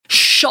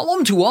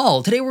Shalom to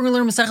all. Today we're going to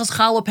learn Maseches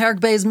Challah,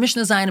 Parak Beis,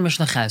 Mishnah Zayin, and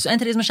Mishnah Ches. And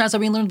today's Mishnah is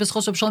being learned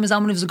B'schos of Shalom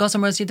Zalman V'Zagos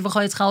and Mercy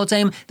T'V'Chayetz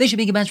Chalotzim. They should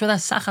be given for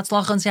that Sachat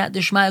Tzlach and Siyat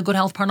Dishmaya, good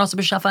health, Parnasa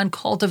B'Shafa, and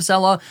Cult of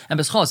Zela. And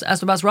B'schos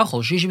Esther Bas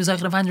Rachel, she should be Zayich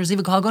to find Reziva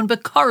Kagon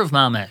B'Karav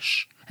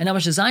Mamish. And now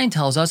Mishnah Zayin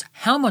tells us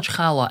how much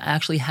challah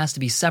actually has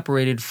to be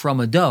separated from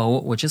a dough,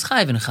 which is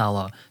chayv in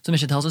challah. So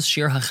Mishnah tells us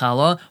shir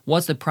hachallah,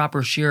 what's the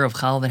proper shir of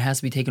challah that has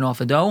to be taken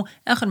off a dough?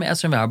 Echad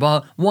me'esrim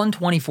v'arba,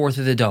 1/24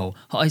 of the dough.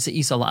 Ha'isa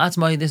isa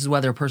la'atzmai, this is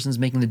whether a person is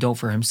making the dough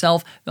for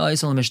himself,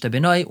 v'ha'isa l'mishta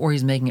b'nai, or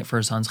he's making it for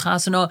his son's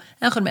chasana.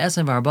 Echad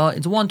me'esrim v'arba,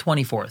 it's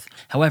 1/24.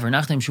 However,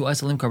 nachtem shu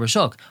isa limkar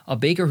b'shuk, a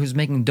baker who's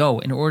making dough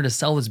in order to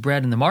sell his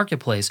bread in the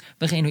marketplace,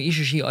 v'cheinu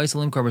isha shi isa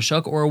limkar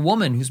b'shuk, or a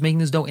woman who's making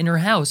this dough in her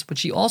house, but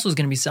she also is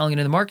going to be selling it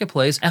in the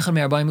marketplace,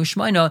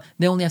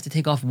 they only have to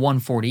take off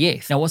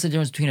 1/48. Now, what's the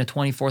difference between a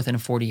 24th and a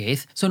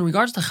 48th? So in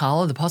regards to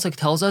challah, the pasuk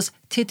tells us,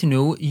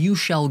 titnu, you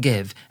shall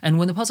give. And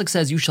when the pasuk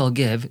says you shall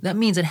give, that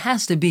means it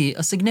has to be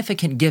a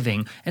significant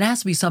giving. It has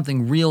to be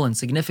something real and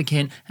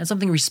significant and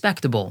something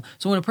respectable.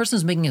 So when a person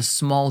is making a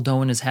small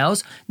dough in his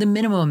house, the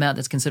minimum amount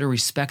that's considered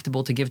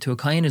respectable to give to a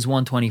kohen is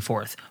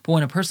 1/24th. But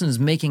when a person is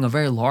making a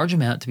very large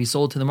amount to be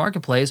sold to the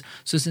marketplace,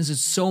 so since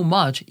it's so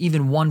much,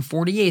 even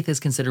 1/48th is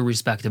considered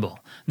respectable.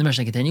 The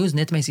Mishnah continues,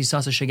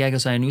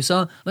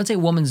 let's say a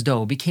woman's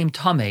dough became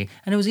tameh,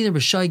 and it was either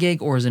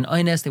b'shaygeg or as an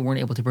eines, they weren't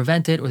able to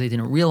prevent it, or they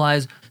didn't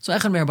realize. So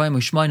echad me'arbayim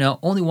u'shmayna,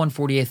 only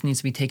 1/48th needs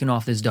to be taken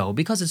off this dough,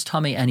 because it's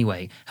tameh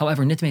anyway.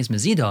 However, nitmeis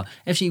mezida,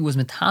 if she was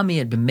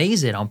metami at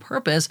b'mezid on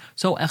purpose,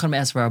 so echad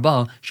me'es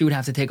v'arba, she would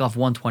have to take off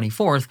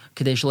 1/24th,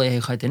 kadei shalei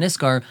hechayt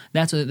niskar.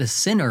 That's so that the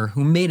sinner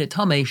who made it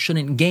tameh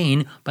shouldn't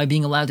gain by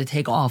being allowed to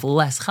take off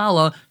less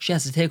challah. She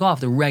has to take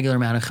off the regular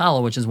amount of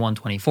challah, which is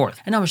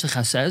 1/24th. And now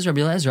Mishnah says, Rabbi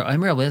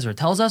Eliezer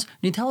tells us,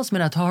 nitelas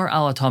min tahar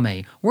ala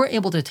tameh. We're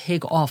able to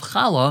take off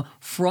challah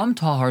from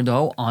tahar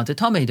dough onto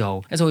tameh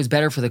dough. It's always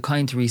better for the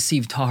kohen to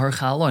receive tahar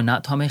challah and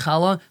not tameh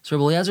challah. So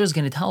Rabbi Eliezer is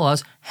going to tell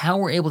us how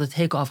we're able to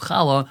take off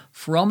challah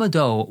from a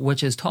dough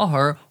which is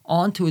tahar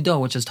onto a dough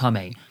which is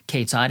tameh.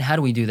 Ketzad, how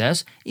do we do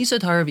this? Isa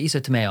tahar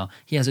v'isa tameh.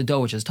 He has a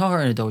dough which is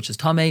tahar and a dough which is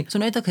tameh. So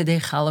noita kadei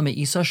challah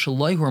me'isa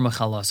shaloi hur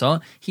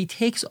mechalasa. He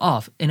takes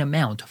off an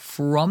amount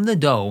from the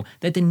dough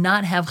that did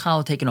not have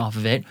challah taken off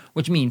of it,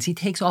 which means he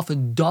takes off a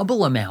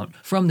double amount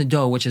from the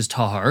dough which is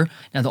tahar.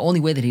 Now the only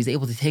way that he's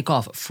able to take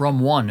off from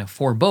one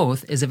for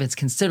both is if it's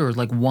considered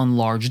like one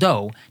large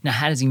dough. Now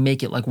how does he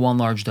make it like one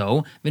large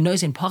dough? He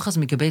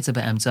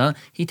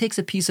takes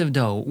a piece of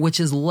dough which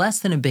is less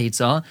than a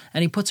beitza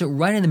and he puts it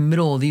right in the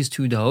middle of these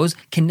two doughs,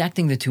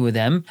 connecting the two of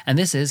them, and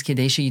this is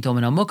kedesha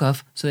yitomen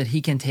mukaf, so that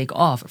he can take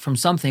off from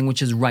something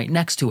which is right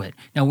next to it.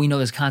 Now we know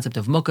this concept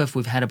of mukaf,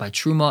 we've had it by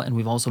truma, and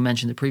we've also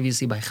mentioned it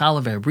previously by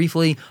challah very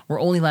briefly. We're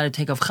only allowed to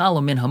take off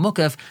challah min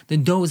hamukaf, the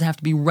doughs have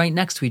to be right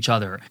next to each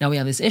other. Now we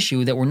have this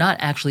issue that we're not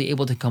actually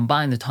able to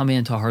combine the tameh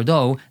and tahar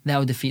dough. That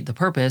would defeat the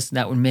purpose,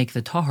 that would make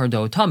the tahar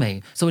dough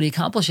tameh. So what he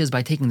accomplishes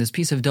by taking this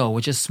piece of dough,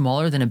 which is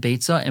smaller than a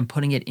beitza, and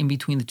putting it in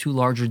between the two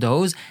larger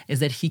doughs, is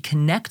that he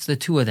connects the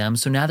two of them,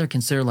 so now they're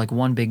considered like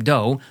one big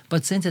dough,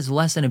 but since it's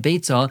less than a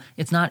beitza,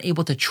 it's not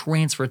able to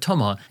transfer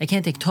tumah. I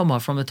can't take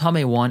tumah from the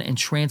tameh one and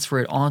transfer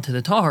it onto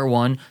the tahar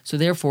one, so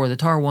therefore the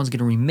tahar one's going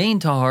to remain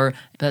tahar,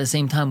 but at the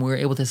same time we were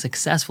able to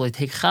successfully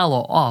take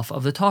challah off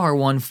of the tahar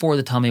one for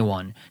the tameh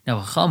one. Now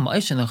the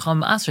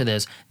Chum answer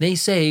this, they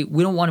say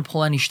we don't want to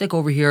pull any shtick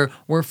over here,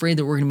 we're afraid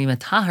that we're going to be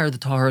matahar the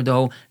tahar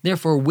dough,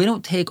 therefore we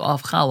don't take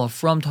off challah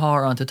from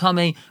tahar onto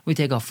tameh, we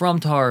take off from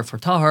tahar for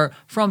tahar,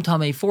 from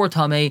tameh for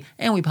tameh,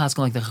 and we pass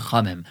like the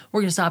chachamim.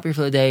 We're going to stop here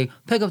for the day,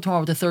 pick up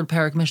tomorrow with the third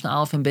parak, Mishnah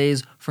Aleph and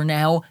Beis. For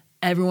now,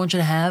 everyone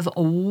should have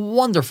a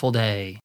wonderful day.